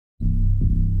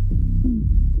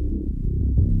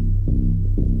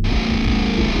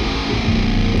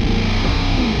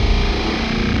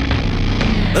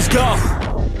Let's go.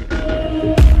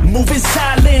 Moving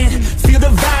silent, feel the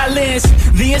violence,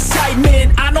 the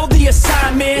excitement, I know the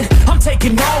assignment. I'm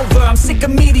taking over, I'm sick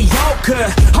of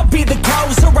mediocre. I'll be the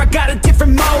closer, I got a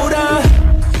different motor.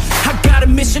 I got a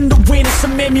mission to win and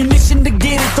some ammunition to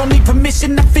get it. Don't need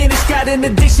permission to finish, got an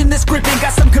addiction that's gripping.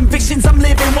 Got some convictions I'm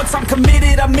living, once I'm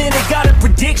committed I'm in it. Got a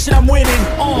prediction, I'm winning.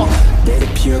 They're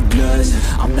the pure bloods,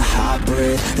 I'm the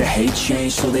hybrid. They hate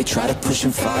change so they try to push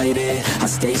and fight it. I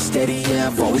stay steady, yeah,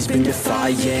 I've always been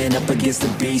defiant. Up against the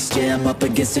beast, yeah, I'm up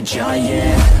against a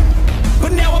giant.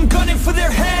 But now I'm gunning for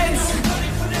their heads,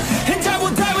 and I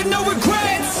will die with no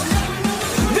regrets.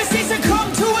 This needs to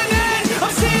come to an end,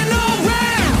 I'm seeing no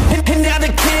red. And now the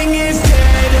king is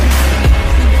dead.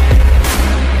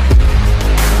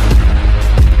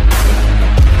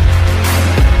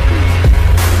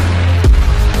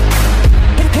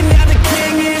 And now the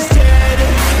king is dead.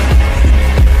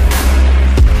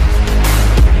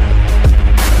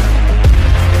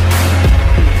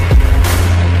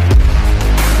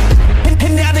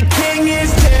 And now the king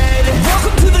is dead.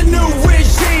 Welcome to the new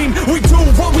regime. We do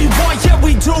what we want, yeah,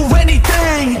 we do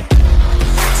anything.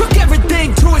 Took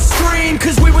everything to extreme,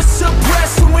 cause we were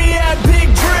suppressed when we had big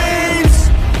dreams.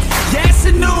 Yeah, it's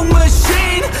a new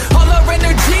machine, all our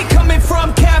energy coming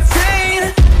from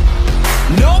caffeine.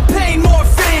 No pain,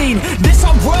 morphine, this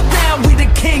our world now, we the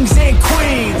kings and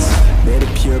queens. They're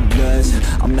the pure bloods,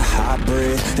 I'm the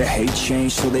hybrid. They hate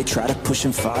change so they try to push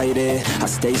and fight it. I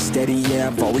stay steady, yeah,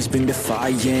 I've always been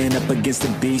defiant. Up against the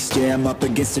beast, yeah, I'm up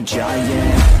against a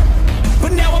giant.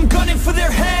 But now I'm gunning for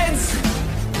their heads,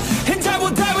 and I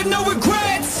will die with no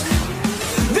regrets.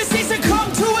 This needs to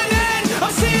come to an end,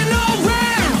 I'm seeing no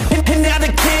red. And now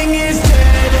the king is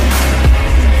dead.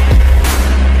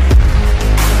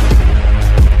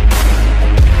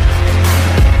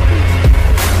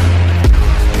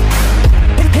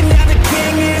 And now the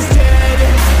king is dead.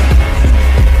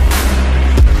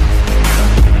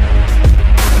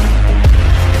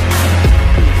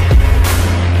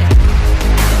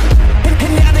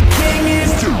 And now the king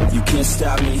is dead. You can't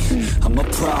stop me, I'm a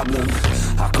problem.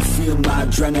 I can feel my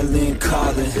adrenaline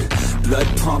calling. Blood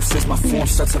pumps as my form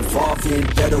starts evolving.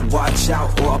 Better watch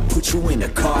out or I'll put you in a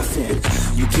coffin.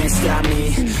 You can't stop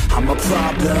me, I'm a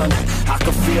problem. I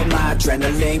can feel my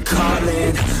adrenaline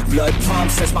calling. Blood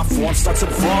pumps as my form starts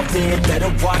evolving.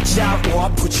 Better watch out or I'll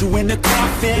put you in a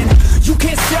coffin. You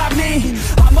can't stop me,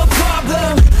 I'm a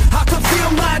problem. I can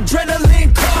feel my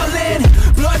adrenaline calling.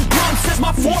 Blood pumps as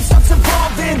my form starts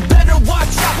evolving. Better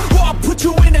watch out or I'll put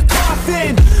you in a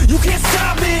coffin. You can't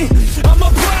stop me, I'm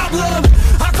a problem.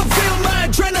 I can feel my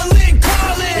adrenaline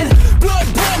calling. Blood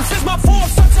pumps as my form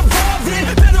starts evolving.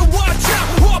 Better watch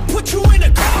out or I'll put you in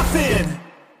a coffin.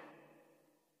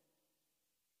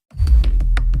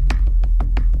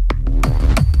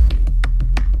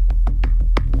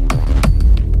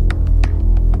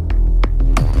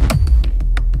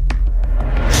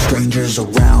 Strangers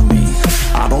around me,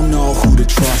 I don't know who to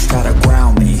trust, how to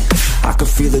ground me. I can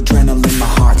feel adrenaline, my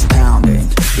heart's pounding.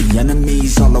 The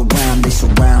enemies all around, they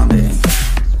surrounding.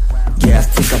 Yeah, I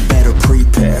think I better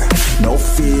prepare. No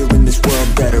fear in this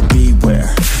world, better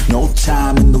beware. No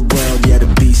time in the world, yeah, to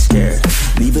be scared.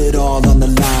 Leave it all on the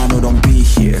line or don't be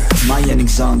here. My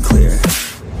ending's unclear.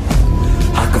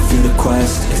 I can feel the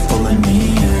quest, it's pulling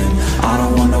me in. I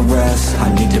don't wanna rest,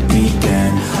 I need to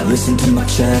begin. I listen to my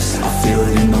chest, I feel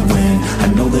it in the wind. I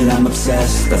know that I'm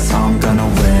obsessed, that's how I'm gonna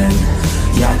win.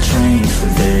 Yeah, I trained for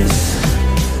this.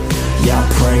 Yeah, I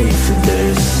prayed for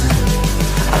this.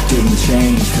 I didn't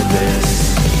change for this.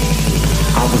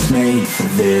 I was made for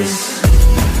this.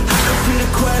 I can feel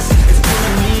the quest, it's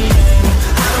pulling me in.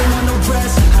 I don't want no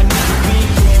rest, I need to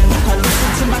begin. I listen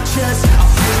to my chest, I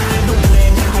feel it in the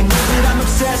wind. I know that I'm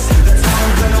obsessed, that's how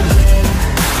I'm gonna win.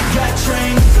 Yeah, I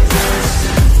trained for this.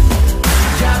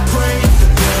 Yeah, I prayed for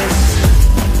this.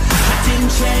 I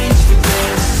didn't change for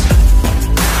this.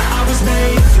 I was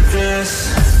made for this.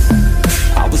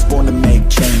 I was born to make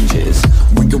changes.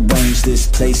 Rearrange this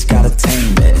place, gotta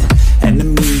tame it.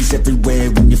 Enemies everywhere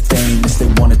when you're famous. They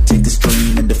wanna take this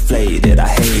dream and deflate it. I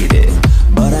hate it,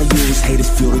 but I use hate as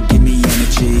fuel to give me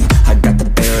energy. I got the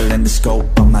barrel and the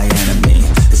scope on my enemy.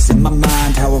 It's in my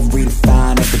mind how I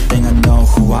redefine everything. I know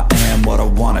who I am, what I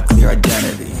want, a clear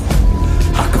identity.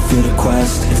 I can feel the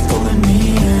quest, it's pulling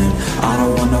me in. I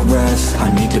don't wanna rest,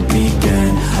 I need to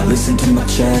begin. I listen to my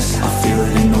chest, I feel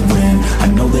it in the wind. I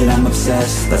know that I'm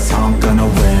obsessed, that's how I'm gonna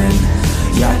win.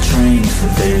 Yeah, I trained for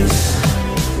this.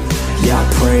 Yeah, I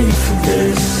prayed for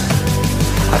this.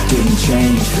 I didn't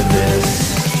change for this.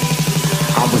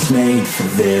 I was made for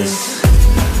this.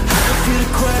 I can feel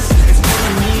the quest, it's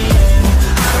pulling me in.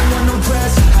 I don't want no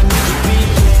rest, I need to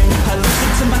begin. I listen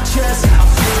to my chest. stress, I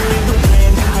feel the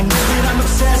wind, I know that I'm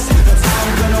obsessed, that's how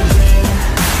I'm gonna win.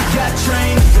 Got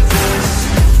trained for this,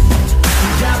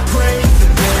 got prayed for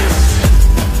this,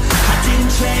 I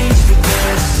didn't change for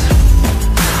this,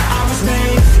 I was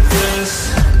made for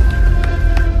this.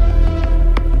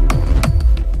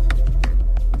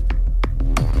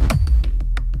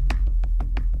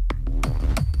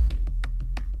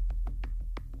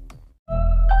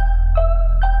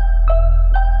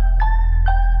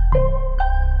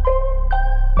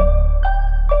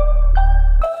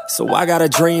 So I got a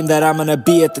dream that I'm gonna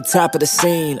be at the top of the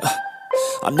scene,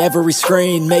 on every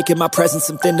screen, making my presence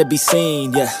something to be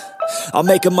seen, yeah. I'll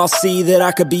make them all see that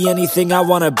I could be anything I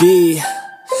wanna be.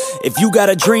 If you got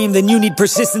a dream, then you need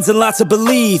persistence and lots of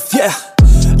belief, yeah.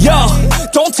 Yo,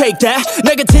 don't take that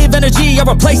negative energy, I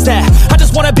replace that. I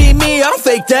just wanna be me, I don't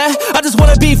fake that. I just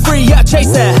wanna be free, yeah,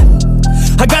 chase that.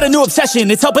 I got a new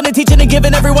obsession, it's helping and teaching and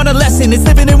giving everyone a lesson. It's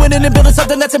living and winning and building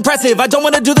something that's impressive. I don't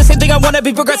wanna do the same thing, I wanna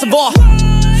be progressive,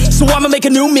 so I'ma make a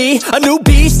new me, a new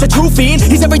beast, a true fiend.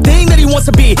 He's everything that he wants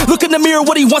to be. Look in the mirror,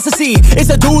 what he wants to see is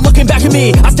a dude looking back at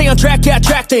me. I stay on track, yeah,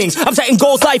 track things. I'm setting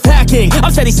goals, life hacking.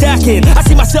 I'm steady stacking. I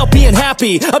see myself being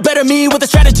happy. A better me with a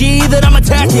strategy that I'm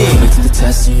attacking. Put me to the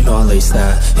test and you know I'll lace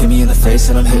that. Hit me in the face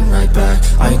and I'm hitting right back.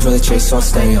 I enjoy the chase so I'll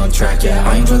stay on track, yeah.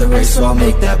 I enjoy the race so I'll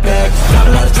make that back. Got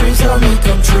a lot of dreams that I'll make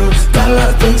come true. Got a lot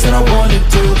of things that I wanna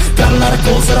do. Got a lot of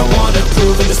goals that I wanna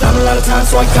prove. And there's not a lot of time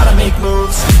so I gotta make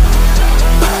moves.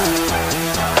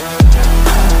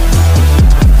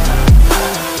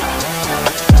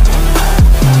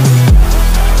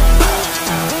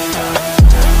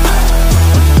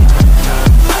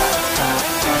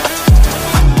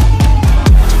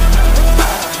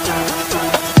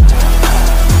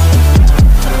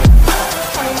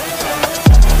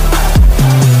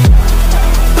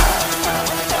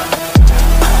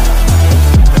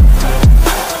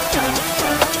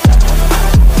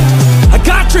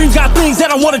 That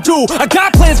I wanna do, I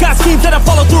got plans, got schemes that I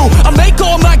follow through. I make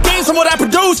all my gains from what I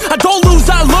produce. I don't lose,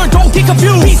 I learn, don't get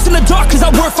confused. Peace in the dark, cause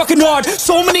I work fucking hard.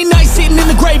 So many nights sitting in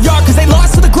the graveyard, cause they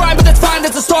lost to the grind, but that's fine,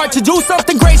 that's a start. To do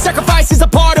something great, sacrifice is a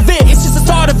part of it. It's just the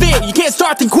start of it, you can't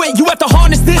start then quit. You have to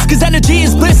harness this, cause energy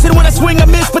is bliss. And when I swing I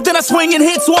miss, but then I swing and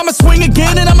hit. So I'ma swing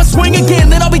again, and I'ma swing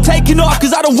again. Then I'll be taking off,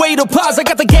 cause I don't wait or pause. I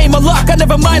got the game unlocked, I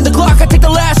never mind the clock. I take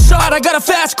the last shot, I got a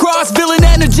fast cross. Villain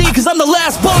energy, cause I'm the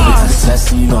last boss.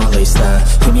 Test and you know I'll lace that.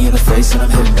 Hit me in the face and I'm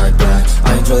hitting right back.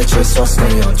 I enjoy the chase so I'll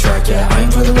stay on track, yeah. I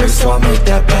enjoy the race so I'll make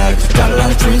that back. Got a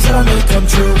lot of dreams that I'll make come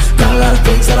true. Got a lot of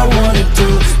things that I wanna do.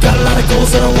 Got a lot of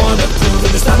goals that I wanna prove.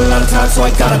 And there's not a lot of time so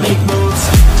I gotta make moves.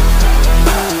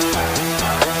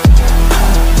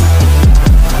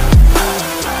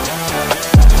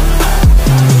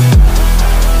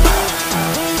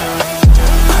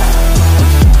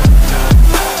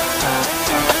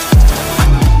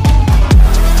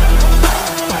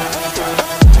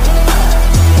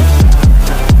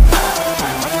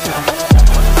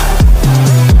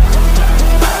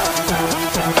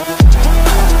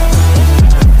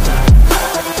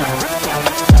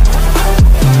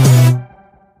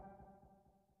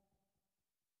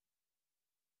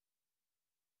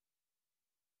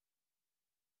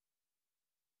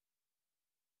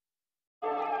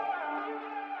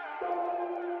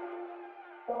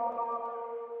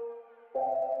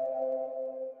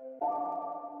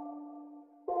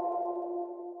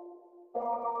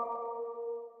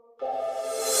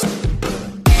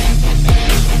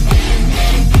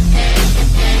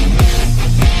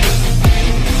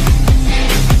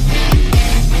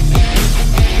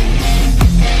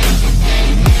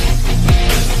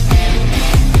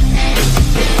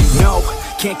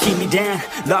 Can't keep me down,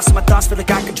 lost my thoughts, feel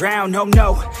like I could drown. No,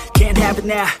 no, can't have it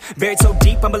now, buried so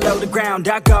deep I'm below the ground.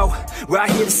 I go where I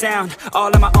hear the sound,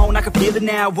 all on my own, I can feel it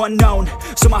now. Unknown,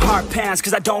 so my heart pounds,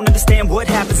 cause I don't understand what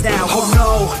happens now. Oh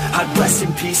no, I'd rest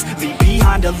in peace, leave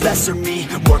behind a lesser me.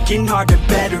 Working hard to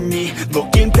better me,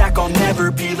 looking back I'll never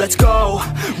be. Let's go,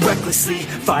 recklessly,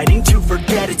 fighting to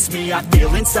forget it's me. I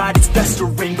feel inside it's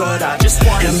festering, but I just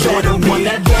want to better me. One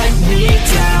that let me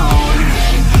down,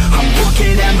 I'm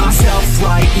looking at myself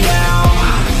right now.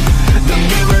 The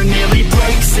mirror nearly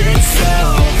breaks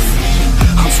itself.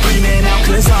 I'm screaming out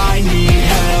cause I need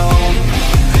help.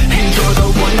 And you're the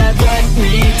one that let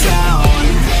me down.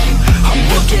 I'm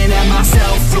looking at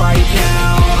myself right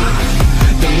now.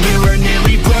 The mirror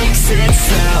nearly breaks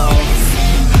itself.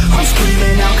 I'm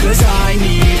screaming out cause I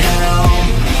need help.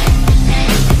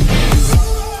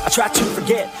 I try to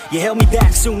forget You held me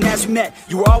back soon as we met.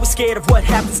 You were always scared of what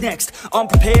happens next.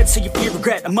 Unprepared, so you fear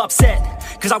regret. I'm upset,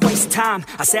 cause I wasted time.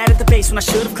 I sat at the base when I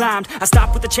should've climbed. I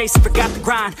stopped with the chase and forgot the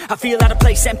grind. I feel out of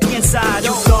place, empty inside.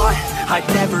 You thought I'd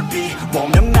never be,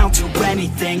 won't amount to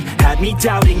anything. Had me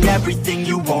doubting everything.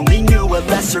 You only knew a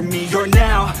lesser me. You're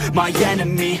now my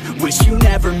enemy. Wish you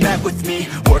never met with me.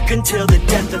 Work until the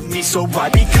death of me, so I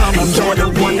become a better. You're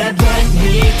the one that let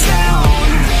me down.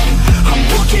 I'm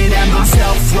looking at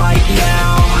myself right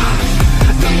now.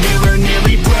 The mirror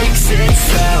nearly breaks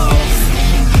itself.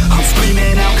 I'm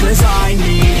screaming out cause I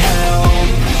need help.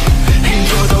 And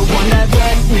you're the one that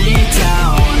let me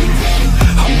down.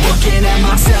 I'm looking at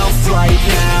myself right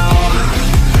now.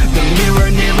 The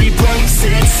mirror nearly breaks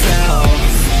itself.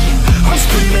 I'm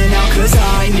screaming out cause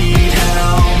I need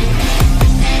help.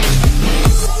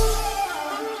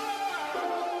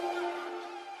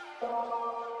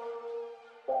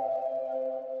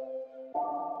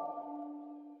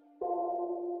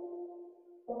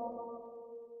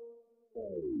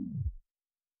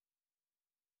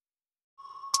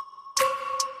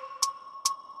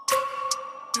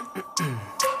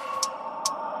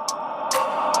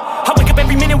 I wake up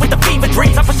every minute with the fever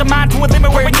dreams. I push my mind to a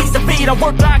limit where it needs to be. I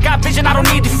work blind, got vision I don't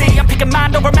need to see. I'm picking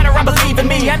mind over matter, I believe in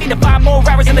me. I need to find more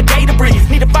hours in the day to breathe.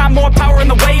 Need to find more power in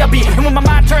the way I be. And when my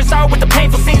mind turns sour with the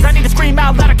painful scenes, I need to scream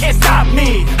out loud, I can't stop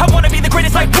me. I wanna be the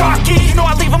greatest like Rocky. You know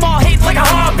I leave them all hating like a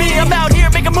hobby. I'm out here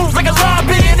making moves like a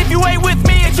lobby. And if you ain't with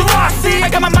me, it's your loss, see. I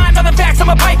got my mind on the facts, I'm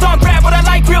a python, grab what I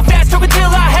like real fast. Stroke until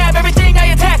I have everything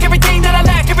I attack. Everything that I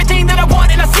lack, everything that I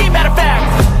want and I see, matter of fact.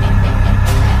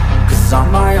 Cause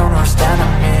I'm my own worst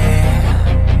enemy.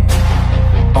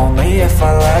 Only if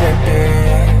I let it be.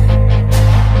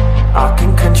 I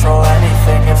can control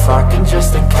anything if I can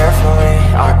just think carefully.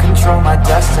 I control my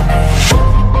destiny.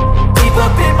 Deep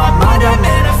up in my mind I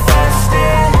manifest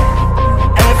it.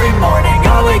 Every morning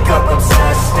I wake up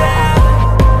obsessed, and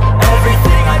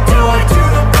everything I do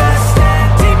the best. And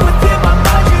deep within my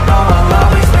mind you know I'll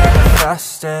always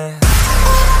manifest it.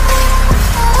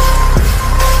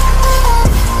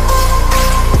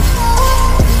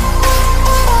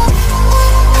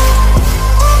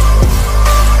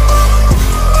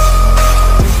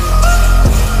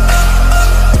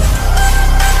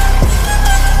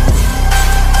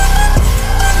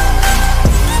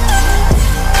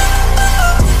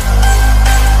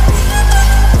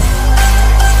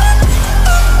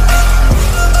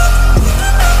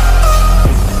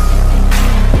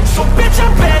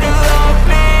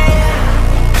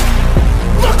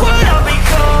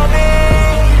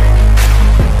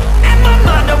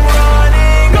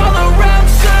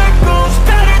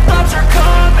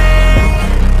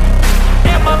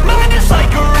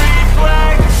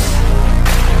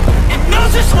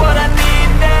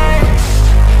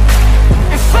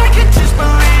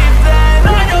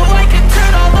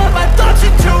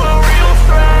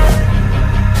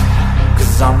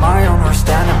 I'm my own worst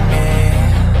enemy.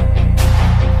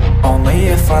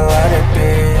 Only if I let it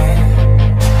be.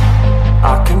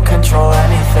 I can control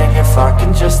anything if I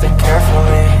can just think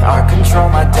carefully. I control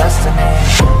my destiny.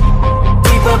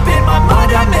 Deep up in my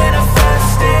mind I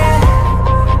manifest it.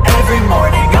 Every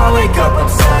morning I wake up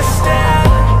obsessed, and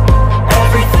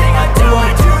everything I do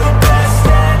the best.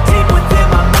 And deep within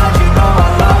my mind you know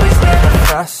I'll always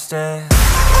manifest it.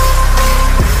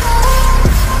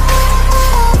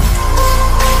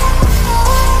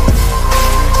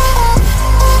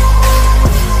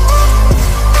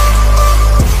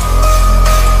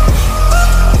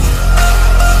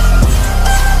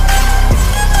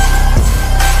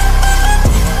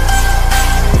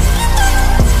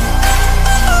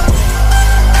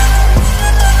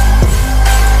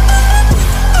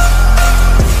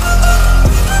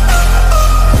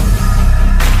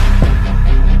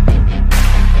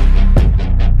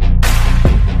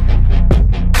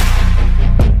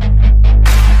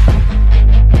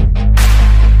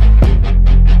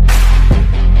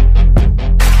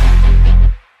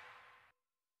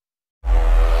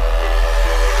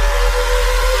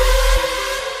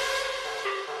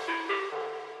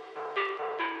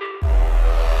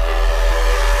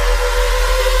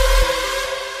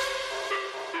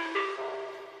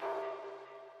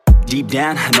 Deep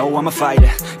down, I know I'm a fighter.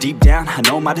 Deep down, I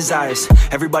know my desires.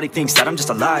 Everybody thinks that I'm just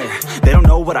a liar. They don't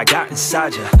know what I got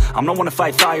inside ya. I'm the one to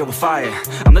fight fire with fire.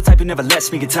 I'm the type who never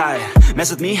lets me get tired.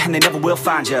 Mess with me and they never will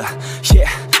find ya.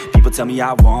 Yeah. People tell me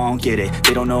I won't get it.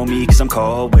 They don't know me cause I'm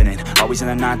cold winning. Always in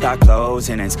the ninth, I close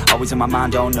innings. Always in my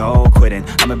mind, don't know quitting.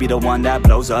 I'ma be the one that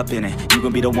blows up in it. You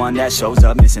gon' be the one that shows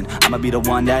up missing. I'ma be the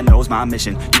one that knows my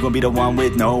mission. You gon' be the one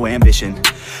with no ambition.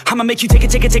 I'ma make you take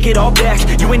it all back.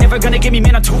 You ain't never gonna get me,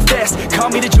 man, I'm too fast.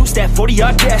 Call me the juice, that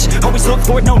 40-yard dash. Always look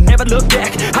forward, no, never look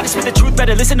back. I just spit the truth,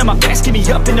 better listen to my facts. Get me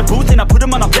up in the booth and I put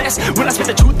them on a blast. When I spit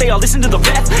the truth, they all listen to the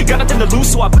facts. Got nothing to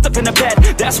lose, so I put the pen to bed.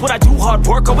 That's what I do, hard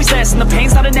work always lasts. And the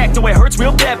pain's not an act, no, it hurts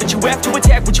real bad. But you have to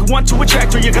attack what you want to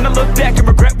attract, or you're gonna look back and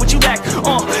regret what you lack.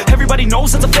 Everybody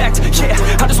knows that's a fact. Yeah,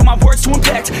 I just want my words to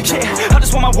impact. Yeah, I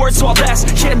just want my words to all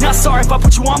last. Yeah, not sorry if I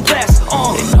put you on blast.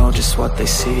 They know just what they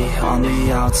see on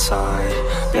the outside.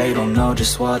 They don't know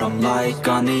just what I'm like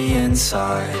on the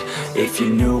inside. If you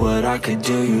knew what I could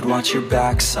do, you'd watch your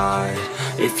backside.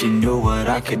 If you knew what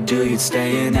I could do, you'd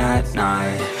stay in at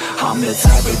night. I'm the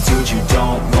type of dude you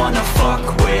don't wanna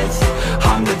fuck with.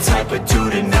 I'm the type of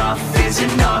dude enough is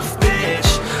enough, bitch.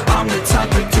 I'm the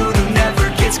type of dude who never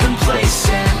gets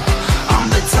complacent. I'm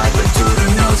the type of dude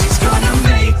who knows he's gonna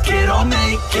make it, I'll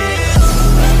make it.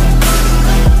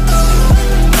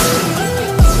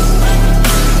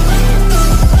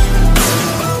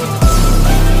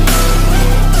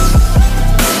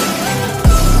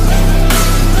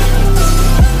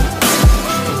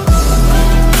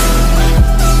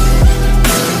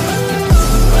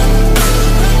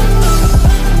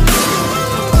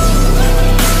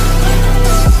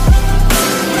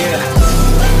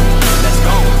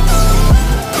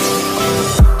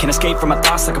 Escape from my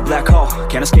thoughts like a black hole.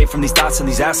 Can't escape from these thoughts and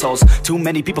these assholes. Too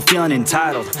many people feeling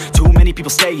entitled. Too many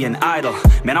people staying idle.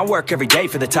 Man, I work every day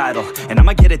for the title, and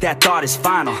I'ma get it, that thought is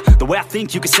final. The way I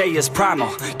think you could say is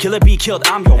primal. Kill it, be killed,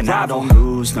 I'm your rival. I don't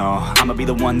lose, no. I'ma be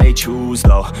the one they choose,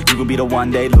 though. You gon' be the one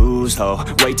they lose, though.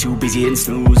 Way too busy and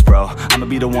snooze, bro. I'ma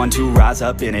be the one to rise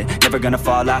up in it. Never gonna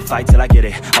fall, I fight till I get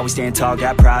it. Always stand tall,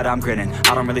 got pride, I'm grinning.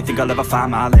 I don't really think I'll ever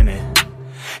find my limit.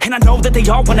 And I know that they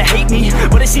all wanna hate me,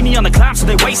 but they see me on the climb, so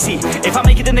they wait, see. If I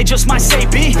make it, then they just might say,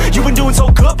 B, you been doing so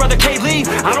good, brother K-Lee.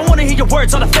 I don't wanna hear your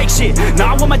words, all the fake shit.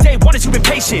 Nah, I want my day one is you've been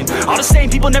patient. All the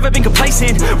same people, never been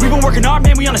complacent. We been working hard,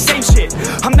 man, we on the same shit.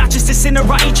 I'm not just a sinner,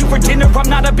 I eat you for dinner. I'm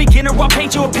not a beginner, I'll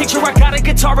paint you a picture. I got a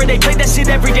guitar and they play that shit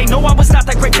every day. No, I was not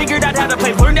that great, figured out how to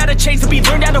play. Learned how to change the beat,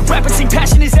 learned how to rap and sing.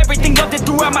 Passion is everything, loved it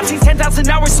throughout my teens. 10,000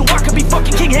 hours, so I could be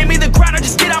fucking king. Hand me the ground or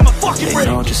just get out my fucking ring. They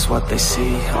know just what they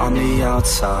see on the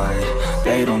outside.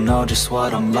 They don't know just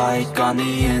what I'm like on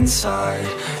the inside.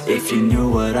 If you knew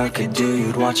what I could do,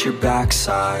 you'd watch your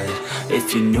backside.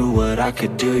 If you knew what I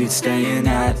could do, you'd stay in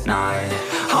at night.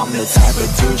 I'm the type of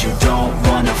dude you don't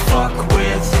wanna fuck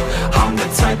with. I'm the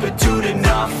type of dude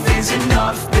enough is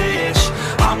enough, bitch.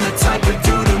 I'm the type of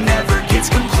dude who never gets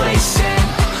complacent.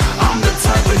 I'm the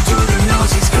type of dude who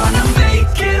knows he's gonna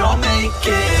make it, I'll make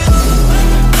it.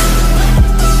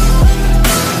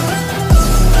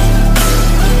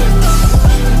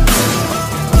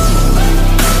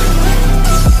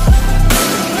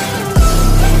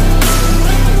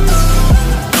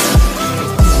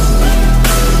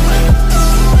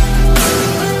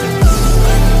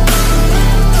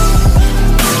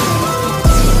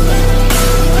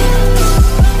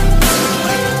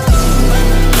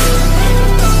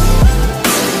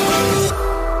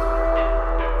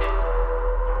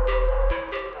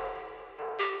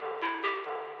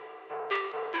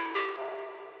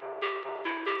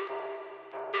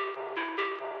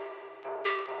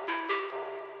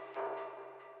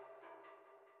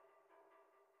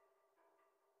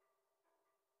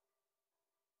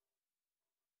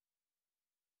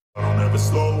 I don't ever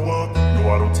slow up,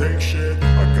 no I don't take shit.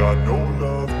 I got no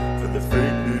love for the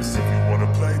fakeness. If you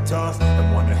wanna play tough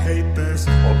and wanna hate this,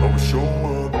 I'll always show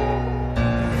up.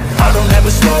 I don't ever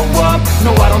slow up,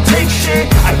 no I don't take shit.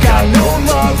 I got no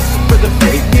love for the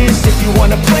fakeness. If you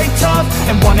wanna play tough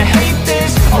and wanna hate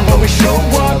this, I'll always show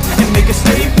up and make a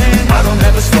statement. I don't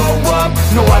ever slow up,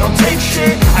 no I don't take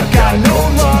shit. I got no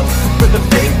love for the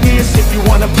fakeness. If you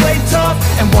wanna play tough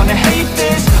and wanna hate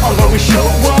this, I'll always show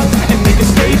up and make a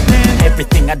statement.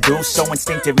 Everything I do so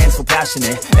instinctive and so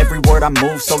passionate. Every word I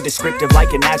move so descriptive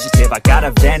like an adjective. I got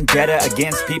a vendetta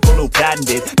against people who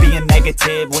patented being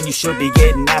negative when you should be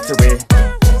getting after it.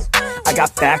 I got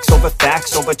facts over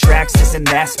tracks, this and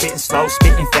that. Spitting slow,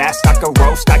 spitting fast, I could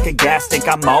roast, I could gas. Think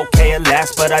I'm okay at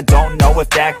last, but I don't know if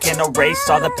that can erase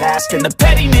all the past. And the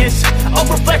pettiness, a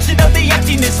reflection of the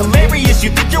emptiness. Hilarious,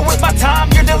 you think you're worth my time,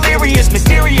 you're delirious.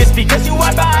 Mysterious, because you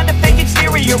hide behind a fake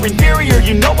exterior. Inferior,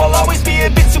 you know I'll always be a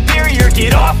bit superior.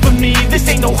 Get off of me, this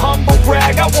ain't no humble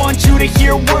brag. I want you to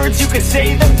hear words, you can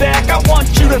say them back. I want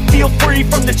you to feel free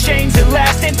from the chains at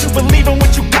last, and to believe in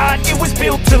what you got, it was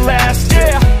built to last,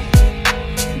 yeah.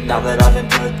 Now that I've been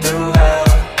put through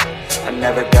hell, I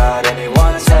never got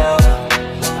anyone's help.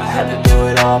 I had to do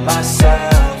it all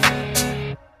myself.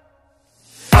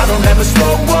 I don't ever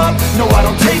slow up, no I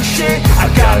don't take shit.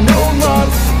 I got no love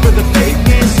for the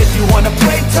fakeness. If you wanna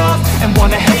play tough and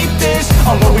wanna hate this,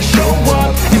 I'll always show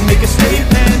up and make a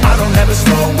statement. I don't ever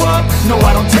slow up, no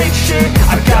I don't take shit.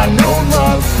 I got no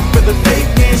love for the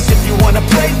fakeness. If you wanna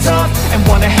play tough and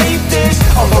wanna hate this,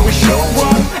 I'll always show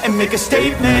up and make a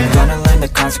statement. Gonna learn the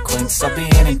consequence of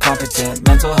being incompetent.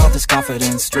 Mental health is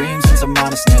confidence, dreams and some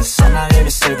honestness. I'm not here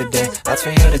to save the day, that's for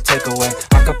you to take away.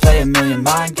 I could play a million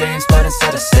mind games, but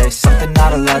instead I say something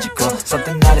not illogical,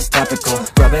 something that is topical.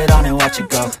 Rub it on and watch it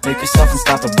go, make yourself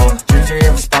unstoppable. Dreams are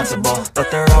irresponsible, but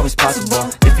they're always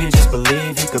possible. If you just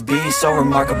believe, you could be so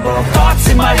remarkable. Thoughts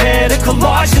in my head, a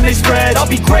collage and they spread. I'll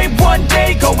be great one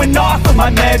day, going off of my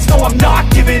meds. No, I'm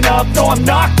not giving up, no, I'm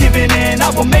not giving in. I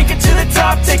will make it to the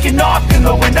top, taking off in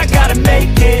the wind. I gotta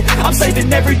make it, I'm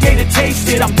saving every day to taste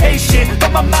it. I'm patient,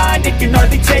 but my mind, it can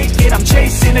hardly take it. I'm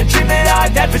chasing a dream that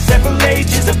I've had for several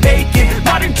ages. A vacant,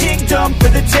 modern kingdom for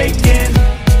the taking.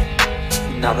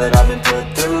 Now that I've been put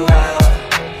through hell,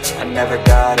 I never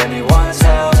got anyone's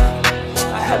help.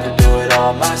 I had to do it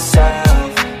all myself.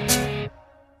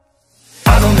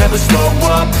 I don't ever slow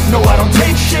up, no I don't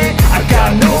take shit. I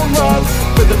got no love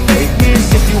for the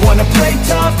fakeness. If you wanna play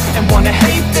tough and wanna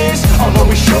hate this, I'll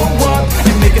always show up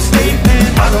and make a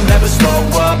statement. I don't ever slow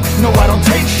up, no I don't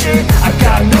take shit. I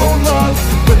got no love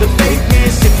for the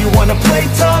fakeness. If you wanna play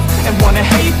tough and wanna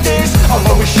hate this, I'll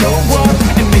always show up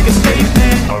and make a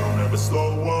statement. I don't ever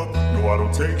slow up, no I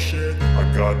don't take shit. I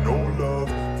got no love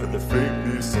for the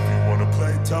fakeness. If you wanna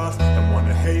play tough and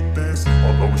wanna hate this,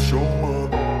 I'll always show up.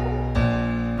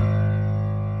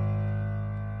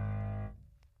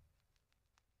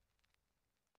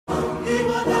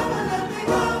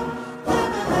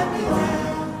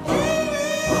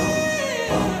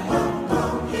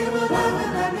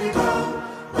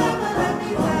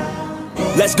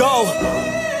 Let's go!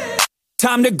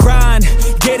 Time to grind,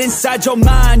 get inside your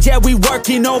mind. Yeah, we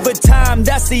working overtime,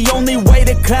 that's the only way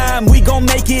to climb. We gon'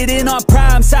 make it in our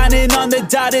prime, signing on the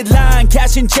dotted line.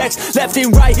 Cashing checks left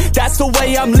and right, that's the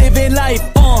way I'm living life.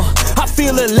 I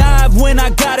feel alive when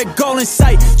I got a goal in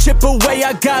sight. Chip away,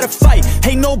 I gotta fight,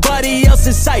 ain't nobody else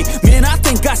in sight. Man, I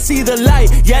think I see the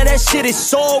light, yeah, that shit is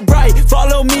so bright.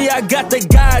 Follow me, I got the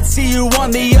guide, see you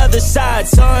on the other side,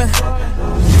 son.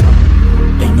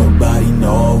 Ain't nobody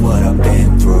know what I've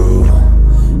been through.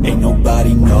 Ain't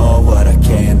nobody know what I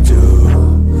can do.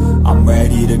 I'm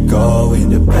ready to go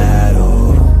into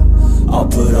battle. I'll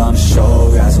put on a show,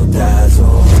 razzle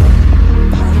dazzle.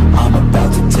 I'm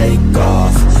about to take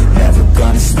off, never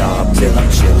gonna stop till I'm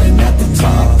chilling at the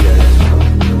top, yeah.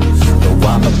 No,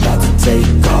 I'm about to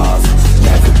take off,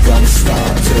 never gonna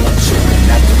stop till I'm chilling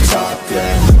at the top,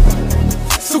 yeah.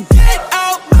 So get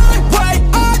out my way,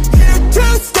 I'm here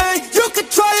to stay. You could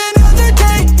try another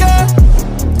day, yeah.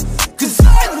 Cause I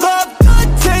love the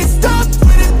taste of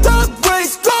winning the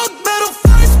race. Gold medal,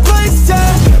 first place,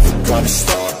 yeah. Never gonna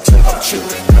stop till I'm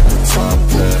chilling at the top,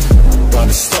 yeah.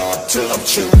 Gonna stop till I'm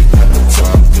chilling at the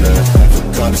top, yeah. Never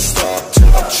gonna stop till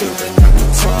I'm chilling at the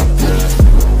top,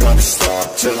 yeah. Gonna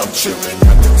stop till I'm chilling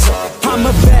at the top, yeah. I'm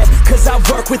a vet, cause I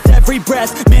work with every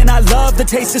breath. Man, I love the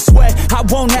taste of sweat, I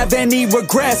won't have any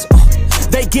regrets.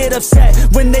 They get upset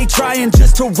when they trying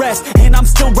just to rest, and I'm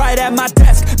still right at my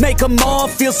desk, make them all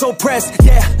feel so pressed.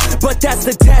 Yeah, but that's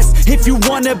the test. If you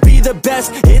wanna be the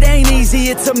best, it ain't easy,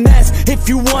 it's a mess. If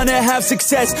you wanna have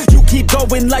success, you keep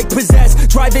going like possessed.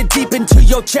 Drive it deep into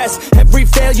your chest, every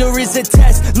failure is a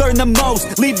test. Learn the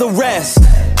most, leave the rest.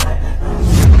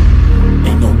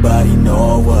 Ain't nobody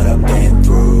know what I've been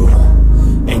through.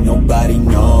 Ain't nobody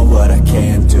know what I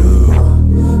can do.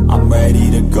 I'm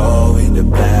ready to go into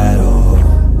battle.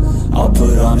 I'll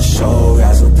put on a show,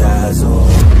 razzle dazzle.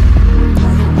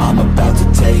 I'm about to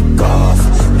take off,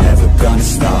 never gonna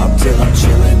stop till I'm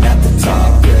chilling at the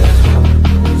top,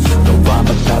 yeah. No, I'm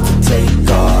about to take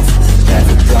off,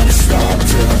 never gonna stop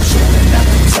till I'm chilling at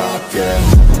the top, yeah.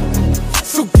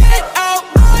 So get out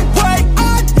my way,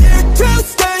 I'm here to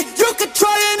stay. You could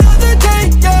try another day,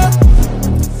 yeah.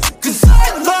 Cause I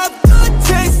love the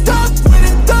taste of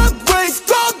winning the race.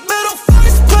 Gold medal,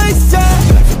 first place, yeah.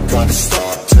 Never gonna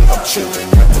stop till I'm chilling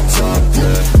at the top,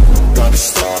 yeah. Gonna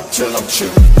stop till I'm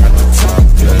chilling at the top,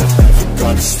 yeah. Never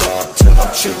gonna stop till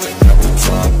I'm chilling at the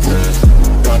top,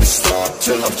 yeah. Gonna stop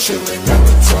till I'm chilling at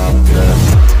the top, yeah.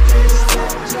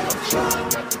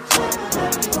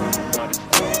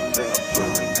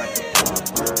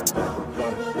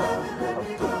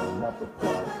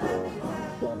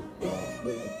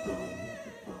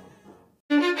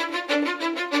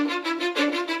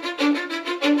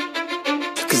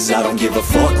 Cause I don't give a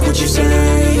fuck what you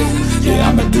say. Yeah,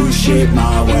 I'ma do shit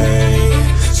my way.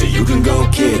 So you can go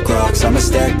kick rocks, I'ma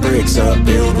stack bricks up,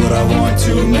 build what I want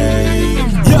to make.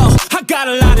 Yo, I got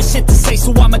a lot of shit to say,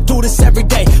 so I'ma do this every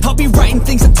day. I'll be writing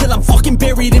things until I'm fucking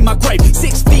buried in my grave.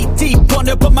 6 feet deep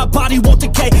under, but my body won't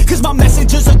decay. Cause my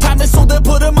messages are timeless, so they'll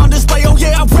put them on display. Oh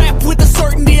yeah, I rap with a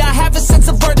certainty, I have a sense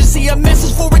of urgency. A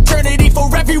message for eternity,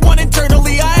 for everyone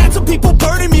internally. I had some people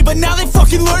burning me, but now they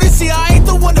fucking learn to see I ain't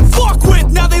the one to fuck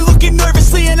with, now they looking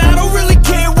nervously. And I don't really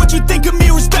care what you think of me,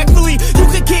 respectfully. You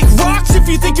can kick rocks if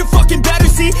you think you're fucking better,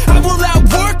 see. I will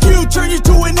outwork you, turn you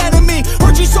to an enemy.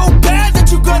 Hurt you so bad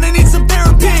that you're gonna need some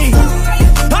therapy.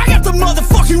 I got the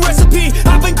motherfucking recipe,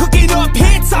 I've been cooking up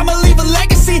hits, I'ma leave a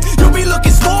legacy. You'll be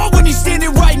looking small when you're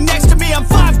standing right next to me. I'm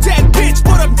 5'10", bitch,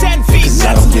 but I'm 10 feet. Cause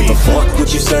I don't give a fuck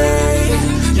what you say.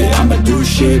 Yeah, I'ma do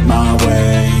shit my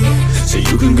way. So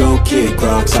you can go kick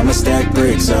rocks, I'ma stack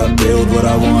bricks up, build what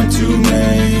I want to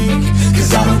make.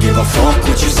 Cause I don't give a fuck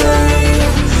what you say.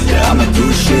 Yeah, I'ma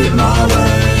do shit my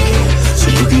way. So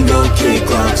you can go kick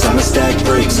rocks, I'ma stack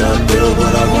bricks up, build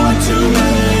what I want to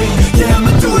make. Yeah,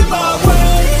 I'ma do it my way.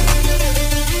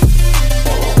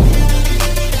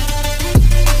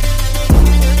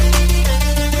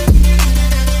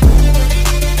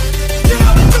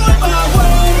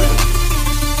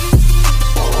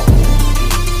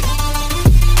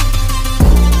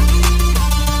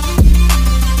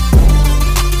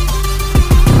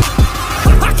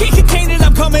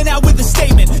 Coming out with a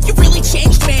statement. You really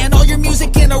changed, man, all your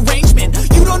music and arrangement.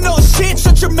 You don't know shit,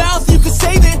 shut your mouth, you can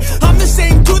say that I'm the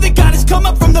same dude that got his come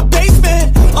up from the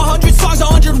basement. 100 songs,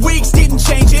 100 weeks, didn't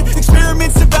change it.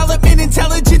 Experiments, development,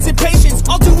 intelligence, and patience.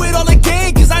 I'll do it all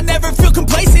again, cause I never feel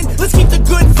complacent. Let's keep the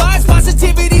good vibes,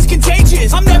 positivity's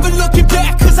contagious. I'm never looking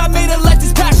back, cause I made a life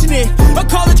that's passionate. A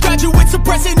college graduate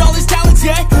suppressing all his talents,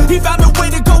 yeah. He found a way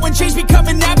to go and change, become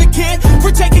an advocate for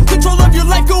taking control of your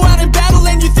life, go out and battle.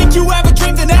 And you think you have a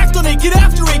dream, then act on it, get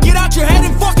after it, get out your head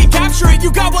and fucking capture it.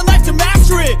 You got one life to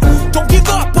master it. Don't give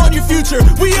up on your future,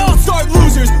 we all start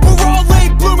losers. We're all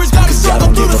late bloomers, gotta struggle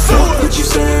through the sewer. I don't give a fuck what you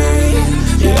say.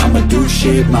 Yeah, I'ma do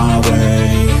shit my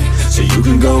way. So you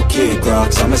can go kick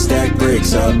rocks, I'ma stack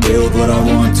bricks up, build what I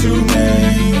want to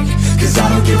make. Cause I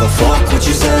don't give a fuck what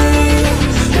you say.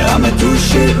 Yeah, I'ma do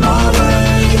shit my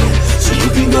way. So you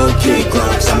can go kick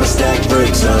rocks, I'ma stack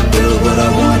bricks up, build what I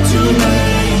want to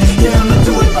make. Yeah, I'ma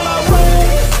do it my way.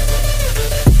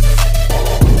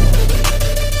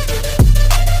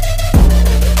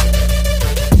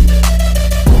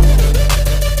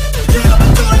 Yeah, I'ma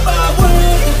do it my way.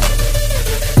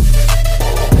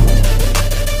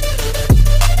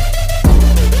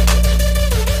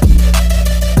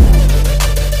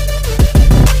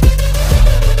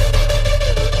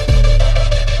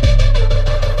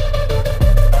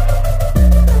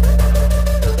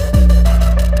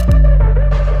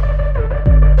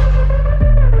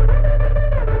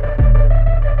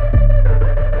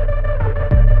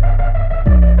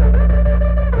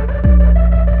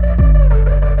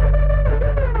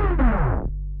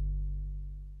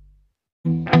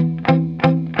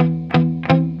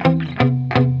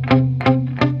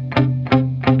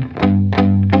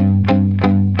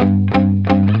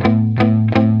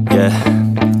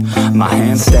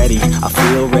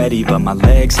 But my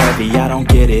legs heavy, I don't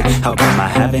get it. How come I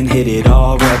haven't hit it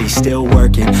already? Still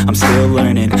working, I'm still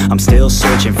learning, I'm still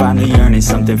searching, finally earning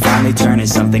something, finally turning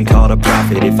something called a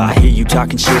profit. If I hear you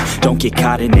talking shit, don't get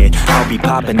caught in it. I'll be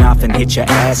popping off and hit your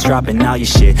ass, dropping all your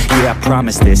shit. Yeah, I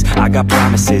promise this, I got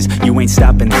promises. You ain't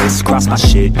stopping this, cross my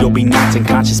shit, you'll be knocked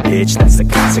unconscious, bitch. That's the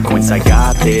consequence, I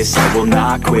got this, I will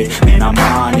not quit. Man, I'm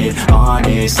on it,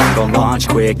 honest. I'm gonna launch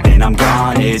quick, then I'm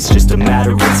gone. It's just a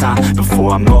matter of time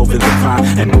before I'm over the climb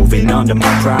and moving under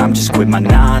my prime. Just quit my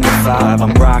 9 to 5,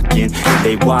 I'm rocking, and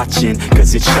they watching,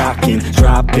 cause it's shocking.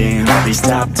 Dropping all these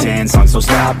top 10 songs, so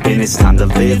stopping. It's time to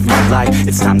live my life,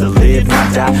 it's time to live,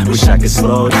 not die. Wish I could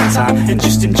slow down time and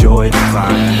just enjoy the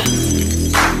climb.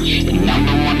 And I'm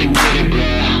the one to get it, bro.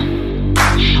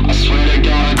 I swear to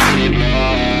God I get it,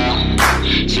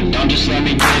 bro. So don't just let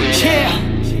me get it.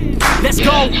 Yeah, let's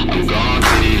go. I'm gonna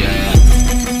get it, yeah.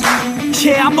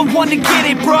 Yeah, I'm the one to get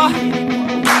it, bro.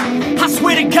 I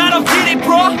swear to God I'll get it,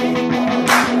 bro.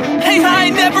 Hey, I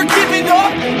ain't never giving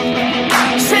up.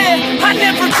 Yeah, I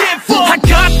never give up. I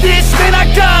got this, man, I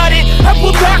got it. I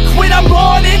will not quit, I'm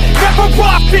on it. Never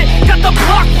off it. Got the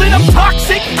block lit, I'm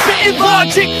toxic. Spitting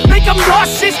logic, make them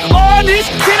nauseous. Honest,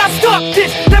 can I stop this?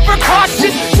 Never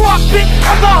cautious, drop it.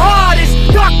 I'm the hardest.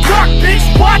 Knock, knock, bitch,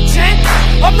 watch it.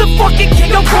 I'm the fucking king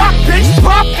of rock, bitch.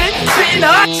 Profit, spitting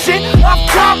hot shit. I'm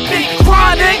dropping,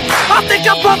 chronic. I think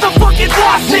I'm motherfucking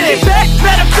lost it. Back,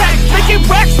 matter of fact, making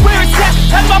racks where it's at.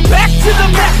 and my back to the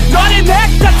mat. Not an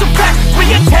act, that's a fact. We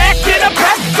attack in a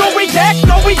pack, no react,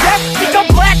 no react. Think I'm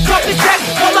black, off his neck,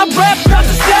 while I rap, not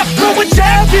to step. Throw a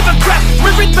jab, give a crap.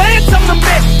 We're advanced, I'm the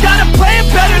man. Got a plan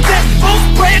better than most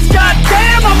brands.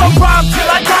 Goddamn, I'm a rhyme till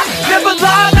I die. Never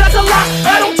lie, that's a lie.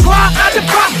 I don't try, I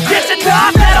defy. Get to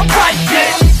nod that I'm right,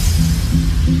 yeah.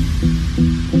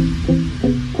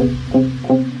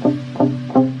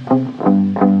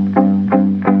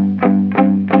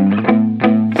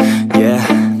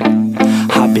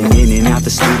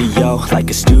 Like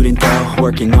a student though,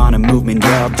 working on a movement,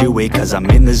 yeah, I'll do it cause I'm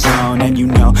in the zone. And you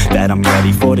know that I'm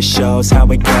ready for the shows. How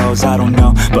it goes, I don't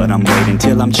know, but I'm waiting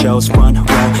till I'm chose. Front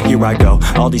row, here I go.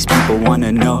 All these people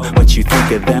wanna know what you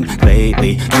think of them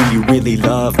lately. Do you really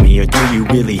love me or do you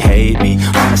really hate me?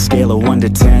 On a scale of 1 to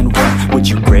 10, what would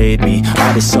you grade me?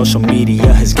 All this social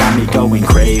media has got me going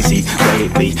crazy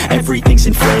lately. Everything's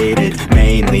inflated,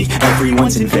 mainly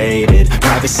everyone's invaded.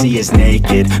 Privacy is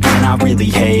naked, man, I really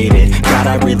hate it. God,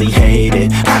 I really hate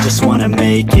it. I just wanna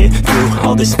make it through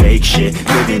all this fake shit.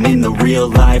 Living in the real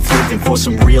life, living for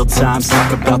some real times.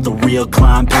 Talk about the real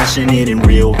climb, passionate in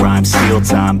real rhymes. Steal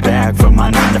time back from my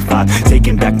 9 to 5,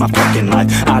 taking back my fucking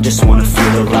life. I just wanna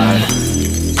feel alive.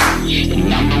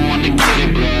 And I'm the one to get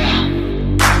it, bro.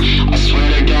 I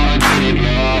swear to God, I get it,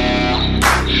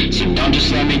 bro. So don't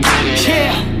just let me get it.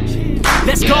 Yeah,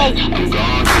 let's go. I'm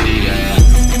gonna get it, yeah.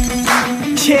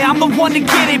 Yeah, I'm the one to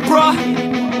get it, bro.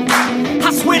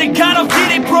 I swear to God I'll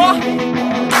get it, bro.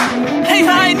 Hey,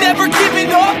 I ain't never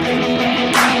giving up.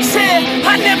 Yeah,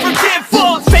 I never give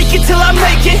up. Fake it till I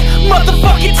make it.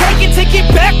 Motherfucking take it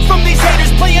back from these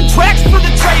haters. Playing tracks for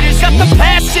the traitors. Got the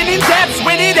passion in depths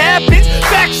when it happens.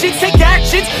 Factions take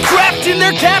actions, drafting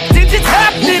their captains. It's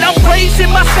happening, I'm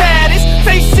raising my status.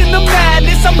 Facing the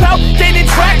madness, I'm out gaining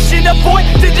traction. Avoid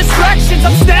the distractions,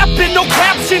 I'm snapping, no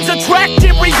captions.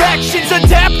 Attracting reactions,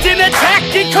 adapting,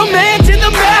 attacking, commanding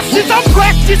the masses. I'm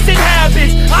practicing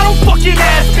habits, I don't fucking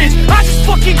ask bitch, I just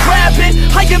fucking grab it.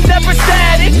 I am never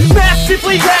static,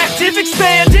 massively active,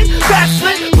 expanding,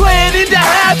 backslid, planning to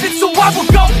have it. So I will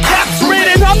go capture it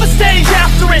and I'ma stay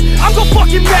after it. I'm gon'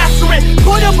 fucking master it,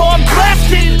 put them on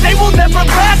blast it. They will never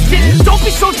last it, don't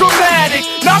be so dramatic.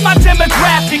 Not my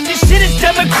demographic, this shit is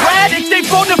democratic. They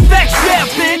vote Neffex, yeah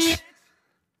bitch.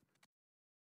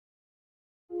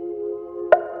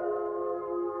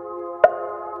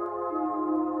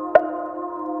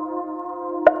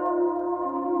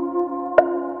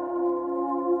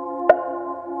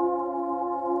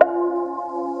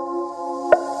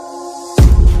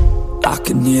 I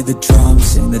can hear the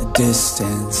drums in the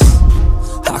distance.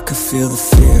 I can feel the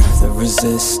fear, the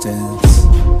resistance.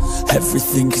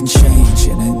 Everything can change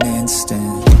in an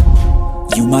instant.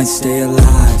 You might stay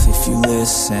alive if you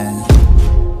listen.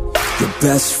 Your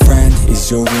best friend is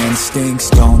your instincts,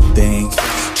 don't think.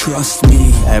 Trust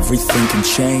me, everything can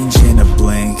change in a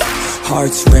blink.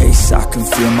 Hearts race, I can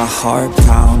feel my heart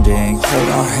pounding. Hold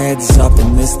our heads up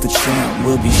and this the chant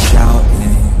we'll be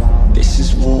shouting. This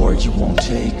is war, you won't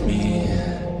take me.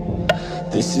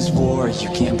 This is war, you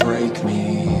can't break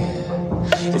me.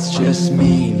 It's just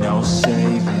me, no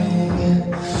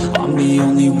saving. I'm the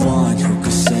only one who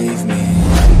could save me.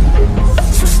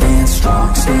 So stand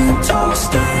strong, stand tall,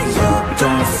 stay up,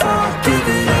 don't fall. Give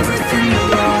it everything you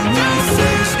own. No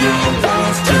fears, no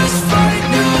walls, just fight,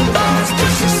 no laws.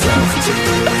 Push yourself to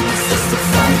the limits, that's the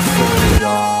fight for it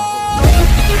all.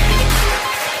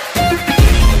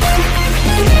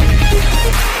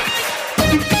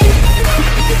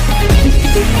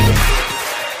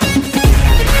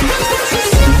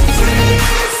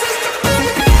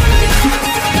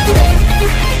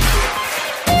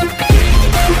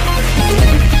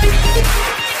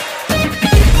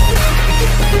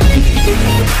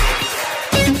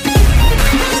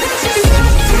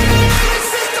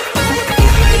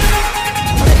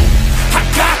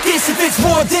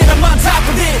 Then I'm on top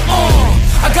of it,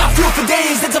 I got fuel for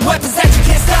days, and some weapons that you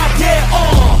can't stop, yeah,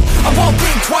 I won't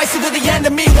think twice, either the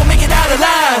enemy won't make it out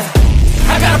alive.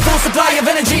 I got a full supply of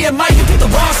energy and might you pick the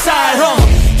wrong side,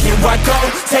 Here I go,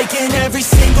 taking every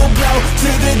single blow to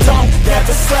the dome,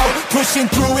 never slow, pushing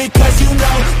through it cause you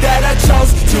know that I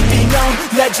chose to be known,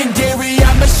 legendary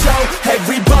I'ma show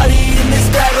everybody in this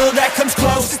battle that comes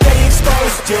close, stay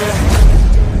exposed, yeah.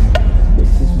 This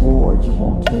is war, you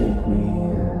won't take me.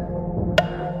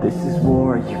 This is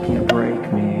war, you can't break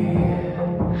me.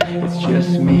 It's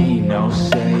just me, no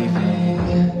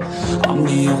saving. I'm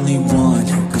the only one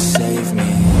who could save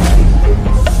me.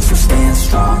 So stand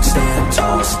strong, stand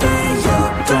tall, stay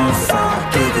up, don't fall.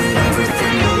 Give it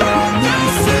everything you own. No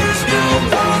fears, no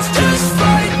walls, just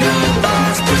fight, no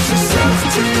laws. Push yourself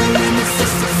to the limits,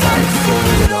 that's the fight for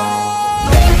it all.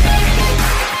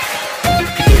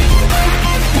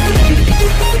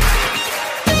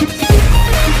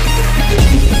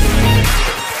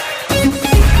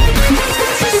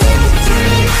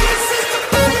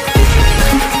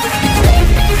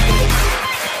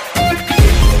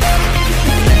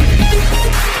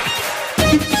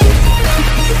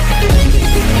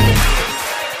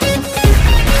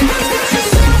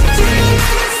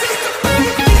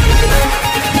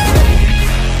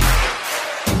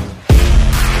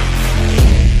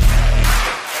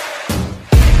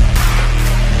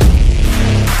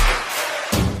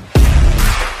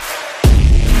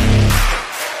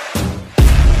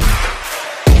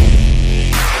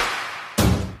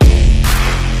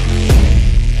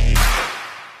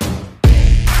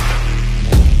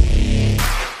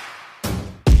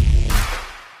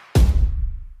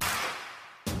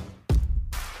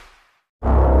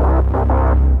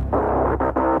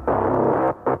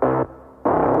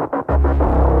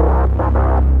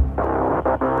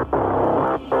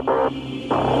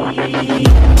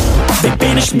 They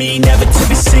banished me, never to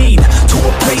be seen, to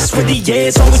a place where the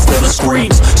air's always filled with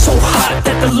screams. So hot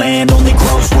that the land only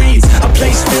grows weeds. A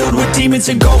place filled with demons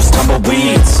and ghosts,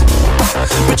 tumbleweeds.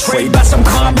 Betrayed by some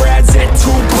comrades at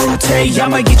too brute.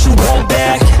 I'ma get you all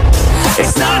back.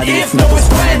 It's not if, no it's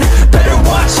when. Better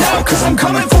watch out, cause I'm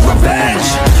coming for revenge.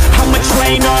 I'ma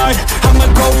train hard, I'ma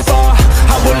go far.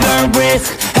 I will learn with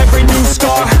every new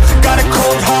scar. Got a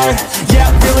cold heart, yeah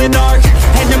I'm feeling arc.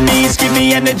 Enemies give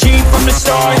me energy from the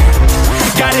start.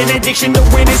 Got an addiction to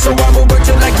winning, so I will work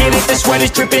till I get it. The sweat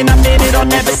is dripping, I'm in it, I'll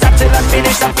never stop till I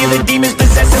finish. I'm feeling demons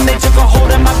possessing, they took a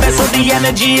hold of my vessel. The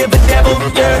energy of a devil,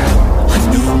 yeah. A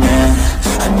new man,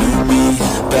 a new me.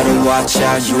 Better watch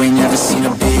out, you ain't never seen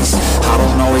a beast. I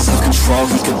don't always have control,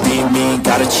 he could be me.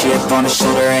 Got a chip on his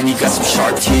shoulder and he got some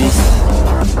sharp teeth.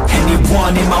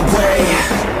 Anyone in my way,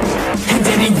 and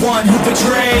anyone who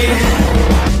betrayed,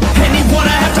 anyone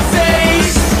I have to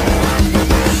face,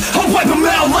 I'll wipe them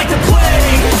out like the plague.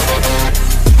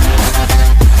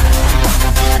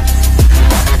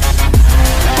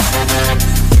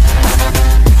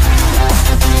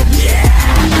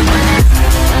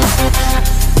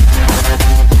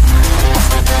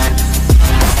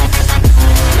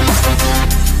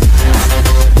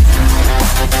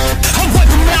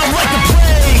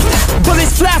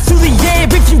 Fly through the air,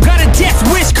 if you got a death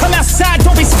wish, come outside,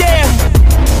 don't be scared.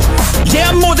 Yeah,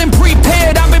 I'm more than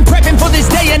prepared, I've been prepping for this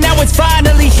day and now it's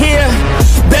finally here.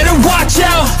 Better watch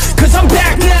out, cause I'm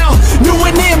back now. New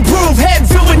and improved, head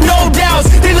filled with no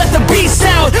doubts. They let the beast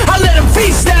out, I let them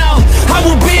feast now. I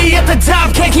will be at the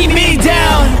top, can't keep me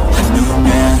down. A new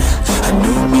man, a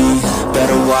new me.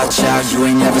 Better watch out, you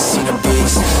ain't never seen a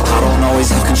beast. I don't always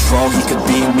have control, he could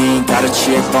be me. Got a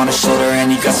chip on his shoulder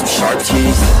and he got some sharp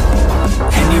teeth.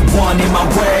 Anyone in my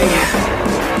way,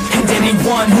 and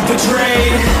anyone who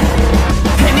betrayed,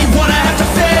 anyone I have to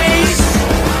face,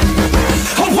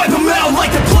 I'll wipe them out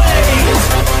like the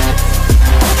plague.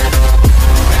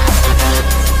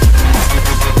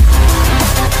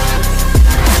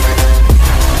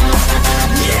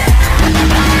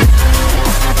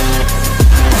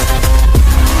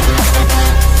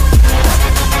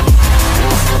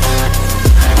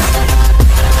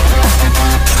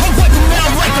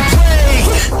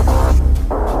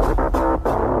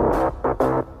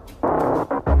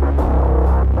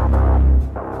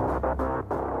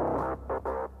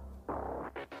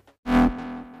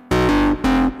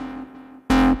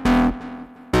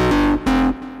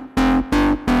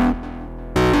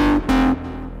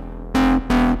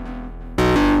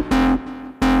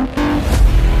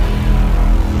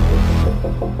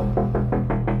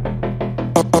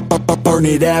 Burn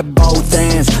it at both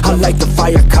ends. I like the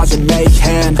fire causing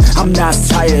mayhem. I'm not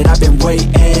tired, I've been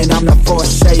waiting. I'm not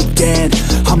forsaken,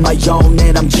 I'm my own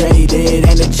and I'm jaded.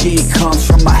 Energy comes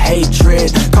from my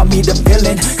hatred. Call me the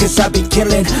villain, cause I be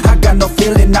killing. I got no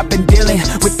feeling, I've been dealing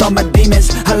with all my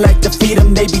demons. I like to feed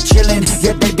them, they be chilling.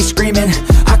 Yeah, they be screaming,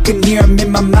 I can hear them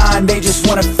in my mind. They just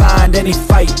wanna find any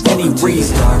fight, any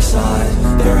reason. Dark side,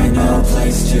 there ain't no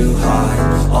place to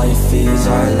hide. All your fears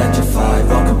are electrified.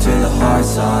 Welcome to the hard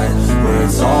side, where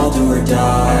it's all do or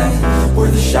die. We're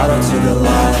the shadow to the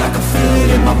light. I can feel it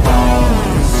in my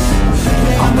bones.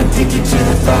 I'm addicted to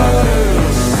the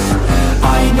thirst.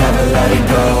 I ain't never letting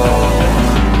go,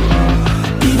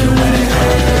 even when it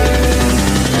hurts.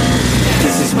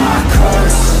 This is my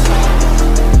curse.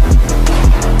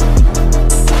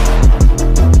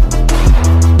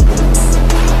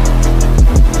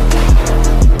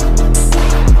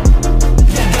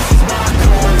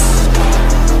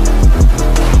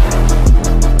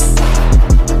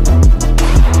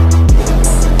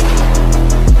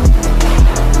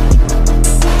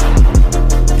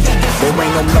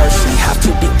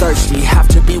 Have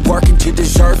to be working to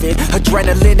deserve it.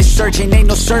 Adrenaline is surging, ain't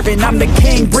no serving. I'm the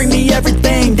king, bring me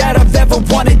everything that I've ever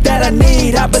wanted, that I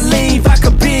need. I believe I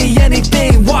could be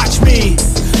anything, watch me.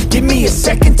 Give me a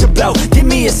second to blow, give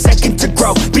me a second to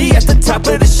grow. Be at the top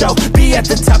of the show, be at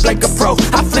the top like a pro.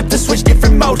 I flip the switch,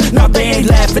 different mode. No, they ain't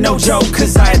laughing, no joke,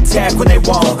 cause I attack when they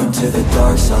won't. Welcome to the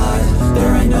dark side,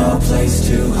 there ain't no place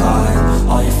to hide.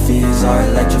 All your fears are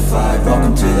electrified.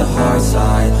 Welcome to the hard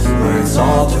side, where it's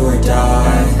all do or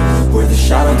die. We're the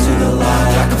shadow to the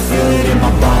light. I can feel it in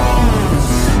my bones.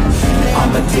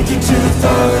 I'm addicted to the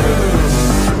thirst.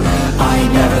 I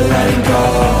ain't never letting go,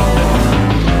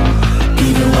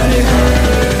 even when it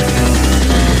hurts.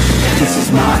 This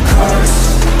is my curse.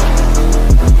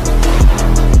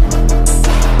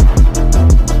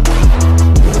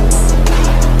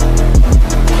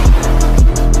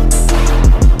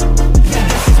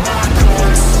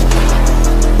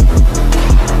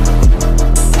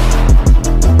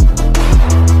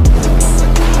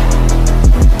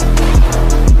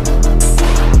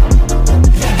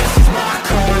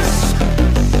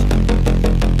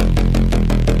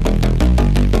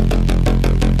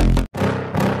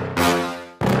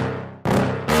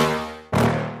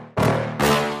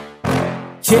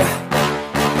 yeah.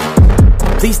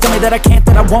 Please tell me that I can't,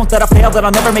 that I won't, that I fail, that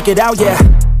I'll never make it out, yeah.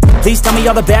 Please tell me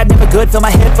all the bad, never good, fill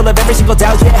my head full of every single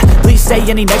doubt, yeah. Please say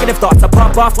any negative thoughts, I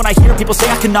pop off when I hear people say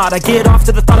I cannot. I get off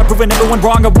to the thought of proving everyone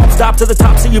wrong, I won't stop to the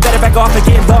top, so you better back off and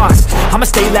get lost. I'ma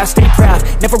stay loud, stay proud,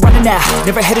 never running out,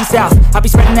 never heading south. I'll be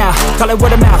spreading out, call it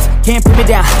word of mouth, can't put me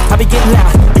down, I'll be getting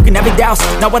loud. You can have it douse,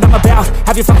 not what I'm about,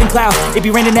 have your fucking cloud, it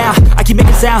be raining now, I keep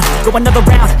making sound, go another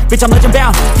round, bitch I'm legend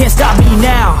bound, can't stop me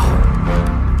now.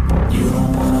 You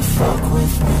don't wanna fuck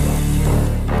with me,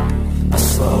 a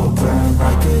slow burn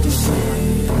like a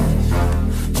disease.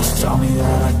 Just tell me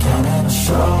that I can and I'll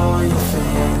show you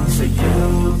things that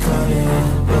you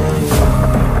couldn't believe.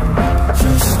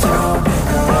 Just tell me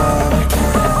that I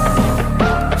can.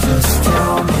 Just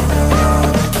tell me that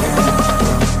I can.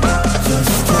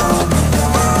 Just tell me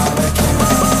that I can.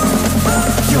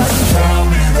 Just tell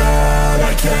me that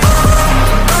I can.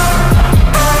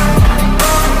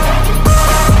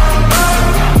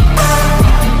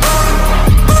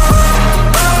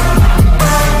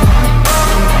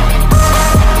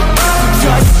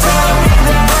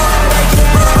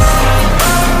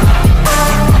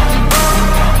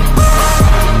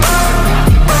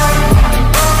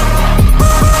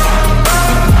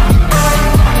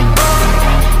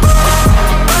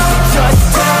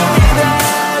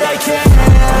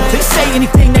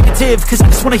 Cause I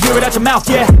just wanna hear it out your mouth,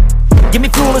 yeah. Give me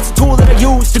fuel, it's a tool that I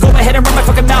use to go ahead and run my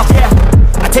fucking mouth, yeah.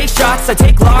 I take shots, I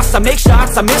take loss, I make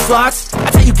shots, I miss lots. I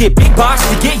tell you get big box,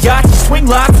 you get yachts, you swing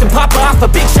lots and pop off a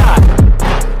big shot.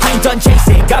 I ain't done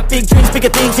chasing, got big dreams, bigger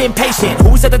things, impatient.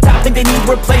 Who's at the top think they need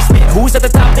replacement? Who's at the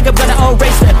top think I'm gonna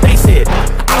erase that? Face it,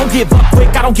 I don't give up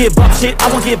quick, I don't give up shit,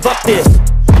 I won't give up this.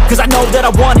 Cause I know that I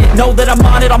want it, know that I'm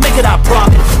on it, I'll make it, I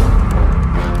promise.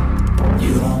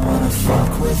 You don't wanna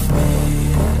fuck with me,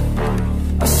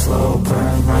 a slow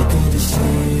burn like a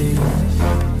disease.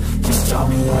 Just tell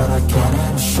me that I can and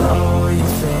I'll show you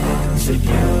things that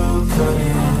you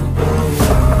couldn't believe.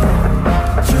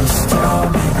 Just tell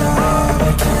me that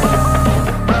I can.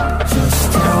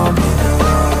 Just tell me that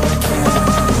I can.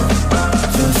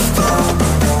 Just tell me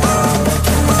that I can.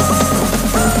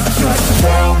 Just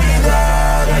tell me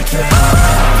that I can.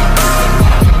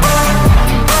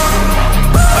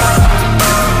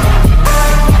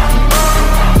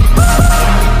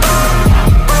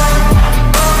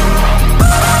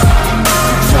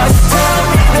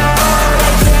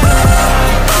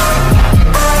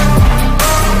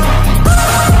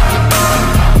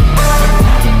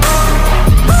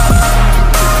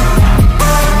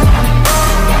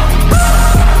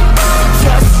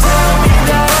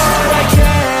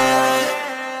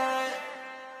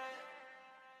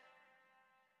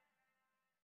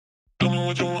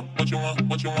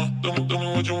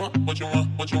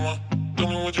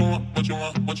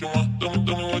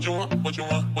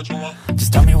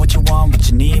 Just tell me what you want, what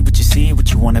you need, what you see,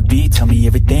 what you wanna be. Tell me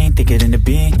everything, think it into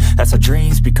being. That's how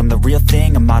dreams become the real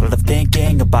thing. I'm out of the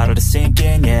thinking, about it to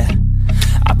sinking, yeah.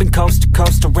 I've been coast to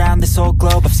coast around this whole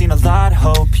globe. I've seen a lot of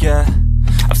hope, yeah.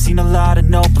 I've seen a lot of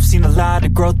nope, I've seen a lot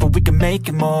of growth, but we can make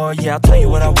it more, yeah. I'll tell you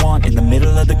what I want in the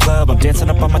middle of the club. I'm dancing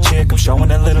up on my chick, I'm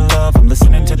showing a little love. I'm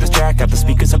listening to this track, got the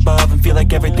speakers above, and feel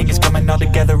like everything is coming all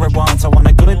together at once. I want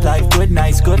a good life, good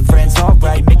nights, good friends,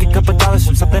 alright. Make a couple dollars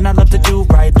from something I love to do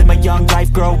right. Live my young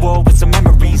life, grow old with some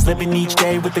memories. Living each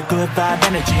day with a good vibe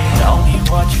energy. Tell me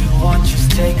what you want,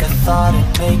 just take a thought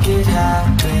and make it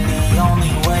happen. The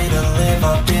only way to live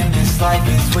up in this life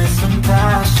is with some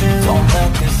passion. Don't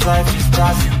let this life just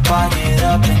toss you by, get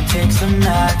up and take some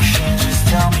action. Just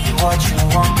tell me what you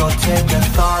want, go take a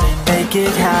thought and make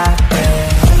it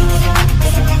happen.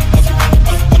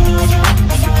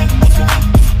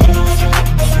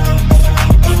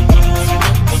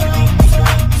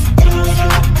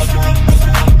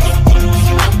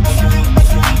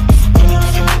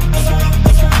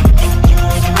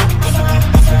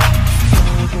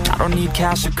 I don't need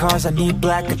cash or cars, I need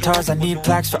black guitars, I need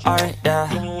plaques for art, yeah.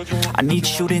 I need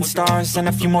shooting stars and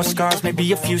a few more scars,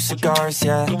 maybe a few cigars,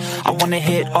 yeah. I wanna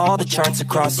hit all the charts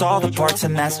across all the parts,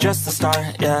 and that's just the start,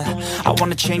 yeah. I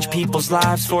wanna change people's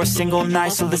lives for a single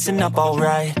night, so listen up,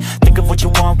 alright. Think of what you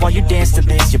want while you dance to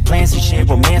this. Your plans and shit,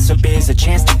 romance or biz, a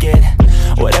chance to get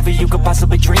whatever you could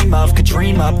possibly dream of. Could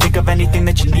dream up, think of anything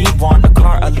that you need. Want a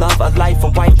car, a love, a life, a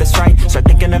wife, that's right. Start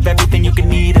thinking of everything you can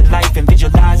need in life, and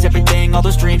visualize everything, all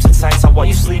those dreams and sights. How while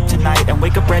you sleep tonight and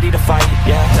wake up ready to fight,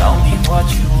 yeah. Tell me what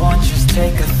you want, just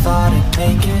take a thought and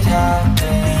make it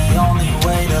happen. The only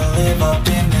way to live up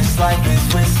in this life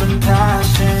is with some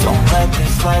passion. Don't let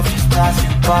this life just pass you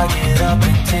by, get up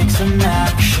and take some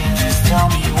action. Just tell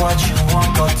me what you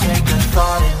want, go take a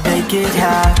thought and make it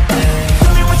happen.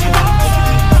 Tell me what you want.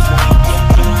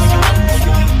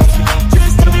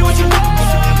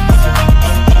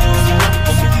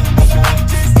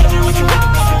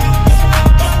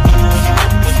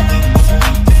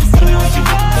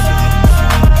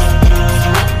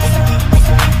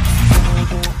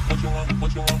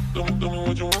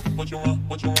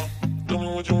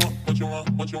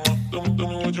 want, tell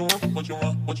me what you want, what you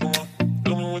want, what you want.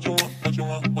 Tell me what you want, what you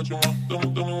want, what you want.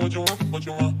 Tell me what you want, what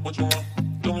you want, what you want.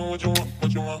 Tell me what you want,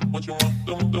 what you want, what you want.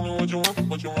 Tell me what you want,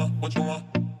 what you want, what you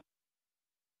want.